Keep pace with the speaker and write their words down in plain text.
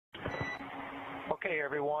Okay,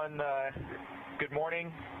 everyone, good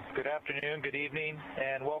morning, good afternoon, good evening,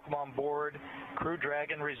 and welcome on board Crew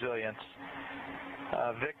Dragon Resilience.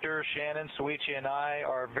 Victor, Shannon, Soichi, and I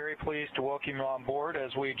are very pleased to welcome you on board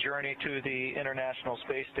as we journey to the International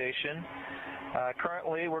Space Station.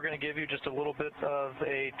 Currently, we're going to give you just a little bit of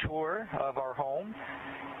a tour of our home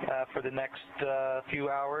for the next few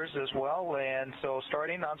hours as well. And so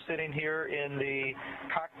starting, I'm sitting here in the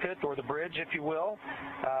cockpit, or the bridge, if you will.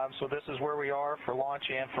 So this is where we are for launch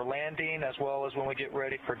and for landing, as well as when we get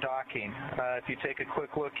ready for docking. If you take a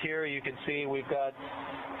quick look here, you can see we've got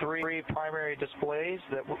three primary displays,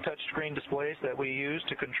 touchscreen displays that we use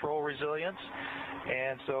to control resilience.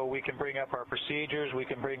 And so we can bring up our procedures, we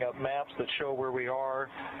can bring up maps that show where we are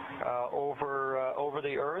over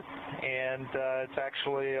the Earth, and it's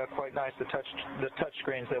actually quite nice, the touch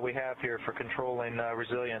screens that we have here for controlling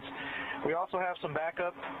resilience. We also have some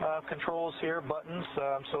backup controls here, buttons,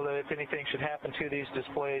 so that if anything should happen to these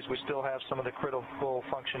displays, we still have some of the critical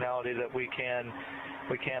functionality that we can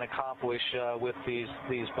accomplish with these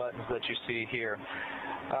buttons that you see here.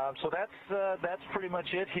 So that's pretty much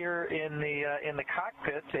it here in the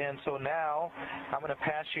cockpit, and so now I'm going to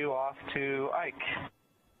pass you off to Ike.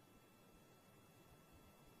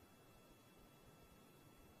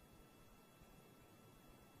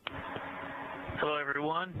 Hello,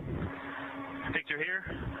 everyone. Victor here.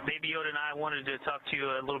 Baby Yoda and I wanted to talk to you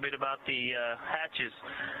a little bit about the hatches.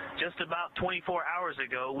 Just about 24 hours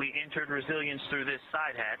ago, we entered resilience through this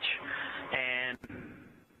side hatch, and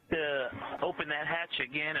open that hatch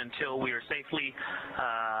again until we are safely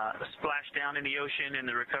splashed down in the ocean and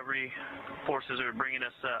the recovery forces are bringing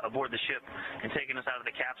us aboard the ship and taking us out of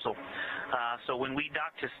the capsule. So when we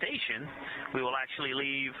dock to station, we will actually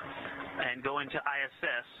leave and go into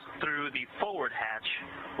ISS through the forward hatch,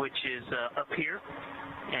 which is up here,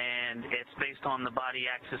 and it's based on the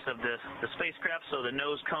body axis of the spacecraft, so the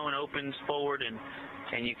nose cone opens forward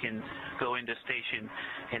and you can go into station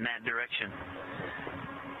in that direction.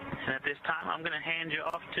 And at this time, I'm going to hand you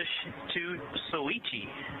off to Soichi.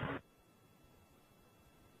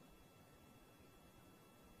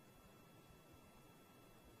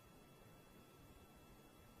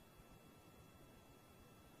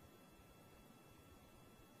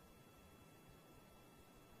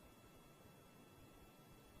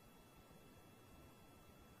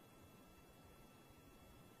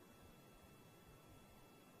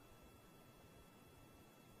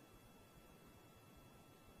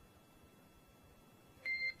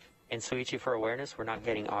 And Soichi, for awareness, we're not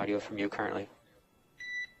getting audio from you currently.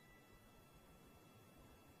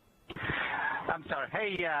 I'm sorry.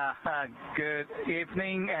 Hey, good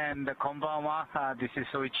evening and konbanwa. This is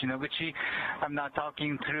Soichi Noguchi. I'm now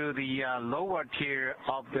talking through the lower tier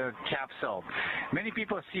of the capsule. Many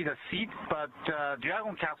people see the seat, but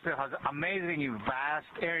Dragon capsule has amazingly vast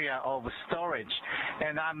area of storage.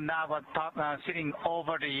 And I'm now sitting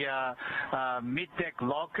over the mid-deck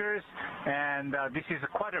lockers, and this is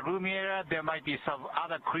quite a roomy area. There might be some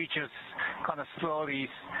other creatures kind of slowly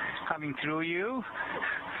coming through you.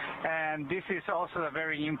 And this is also a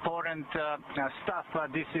very important stuff.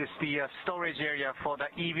 This is the storage area for the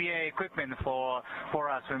EVA equipment for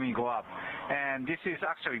us when we go up. And this is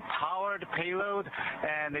actually powered payload,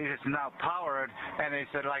 and it is now powered, and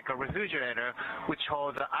it's like a refrigerator which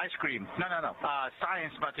holds ice cream.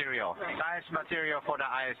 Science material. Science material for the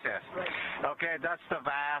ISS. Okay, that's the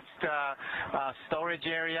vast storage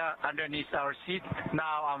area underneath our seat.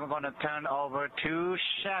 Now I'm going to turn over to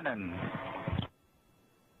Shannon.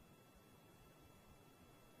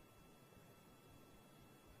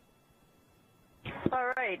 All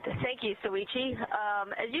right. Thank you, Soichi.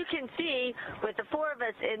 As you can see, with the four of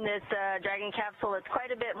us in this Dragon capsule, it's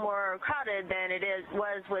quite a bit more crowded than it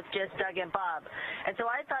was with just Doug and Bob. And so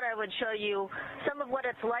I thought I would show you some of what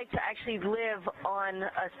it's like to actually live on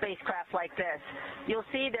a spacecraft like this. You'll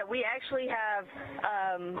see that we actually have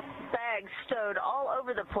bags stowed all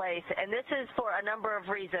over the place, and this is for a number of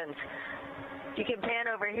reasons. You can pan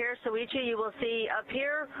over here, Soichi, you will see up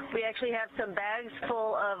here we actually have some bags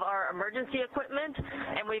full of our emergency equipment,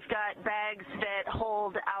 and we've got bags that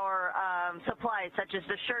hold our supplies, such as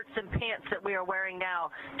the shirts and pants that we are wearing now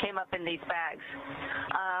came up in these bags.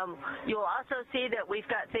 You'll also see that we've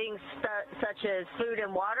got things such as food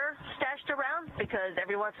and water stashed around, because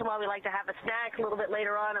every once in a while we like to have a snack. A little bit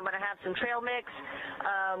later on I'm going to have some trail mix.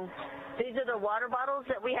 These are the water bottles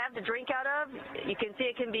that we have to drink out of. You can see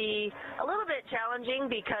it can be a little bit challenging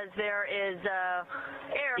because there is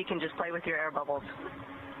air. You can just play with your air bubbles.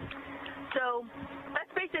 So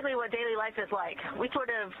that's basically what daily life is like. We sort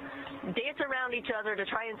of dance around each other to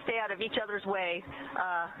try and stay out of each other's way,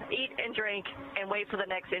 eat and drink, and wait for the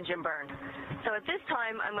next engine burn. So at this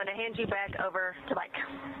time, I'm going to hand you back over to Mike.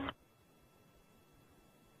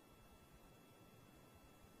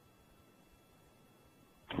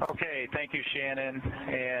 Okay, thank you, Shannon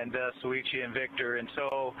and Soichi and Victor. And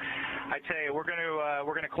so, I tell you, we're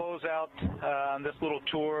going to close out this little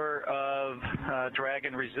tour of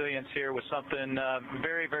Dragon Resilience here with something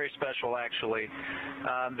very, very special. Actually,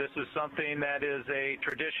 this is something that is a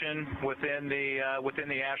tradition within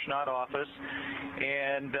the astronaut office.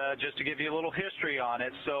 And just to give you a little history on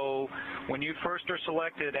it, so when you first are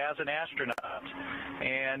selected as an astronaut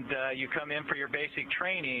and you come in for your basic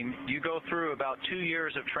training, you go through about 2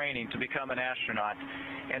 years of training to become an astronaut.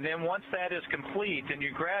 And then once that is complete and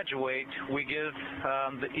you graduate, we give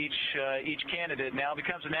each candidate now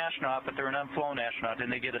becomes an astronaut, but they're an unflown astronaut,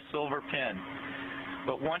 and they get a silver pin.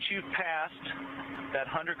 But once you've passed that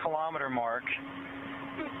 100-kilometer mark,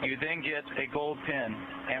 you then get a gold pin.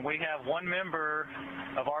 And we have one member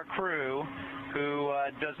of our crew who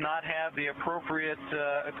does not have the appropriate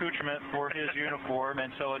accoutrement for his uniform,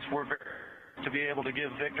 and so we're very to be able to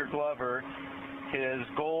give Victor Glover his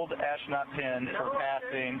gold astronaut pin for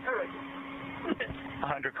passing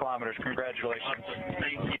 100 kilometers. Congratulations. Awesome.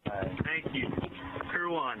 Thank you. Thank you.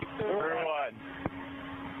 Crew-1. Crew-1.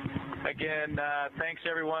 Again, thanks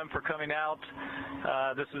everyone for coming out.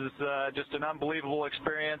 This is just an unbelievable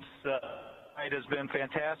experience. It has been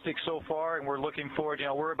fantastic so far, and we're looking forward. You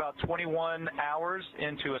know, we're about 21 hours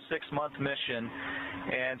into a 6-month mission,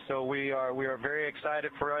 and so we are very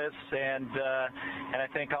excited for us. And I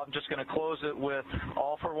think I'm just going to close it with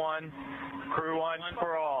all for one, Crew-1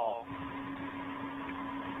 for all.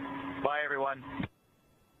 Bye, everyone.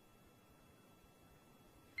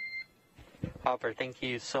 Hopper, thank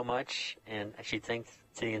you so much, and actually thanks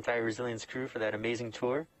to the entire Resilience crew for that amazing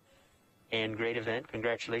tour and great event.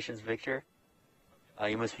 Congratulations, Victor.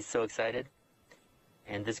 You must be so excited.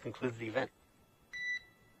 And this concludes the event.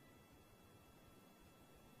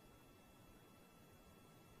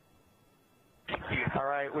 All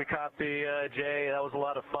right, we copy, Jay. That was a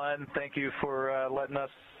lot of fun. Thank you for letting us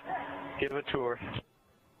give a tour.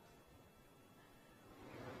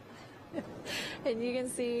 And you can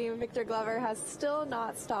see Victor Glover has still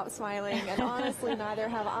not stopped smiling, and honestly, neither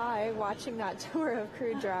have I watching that tour of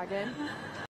Crew Dragon.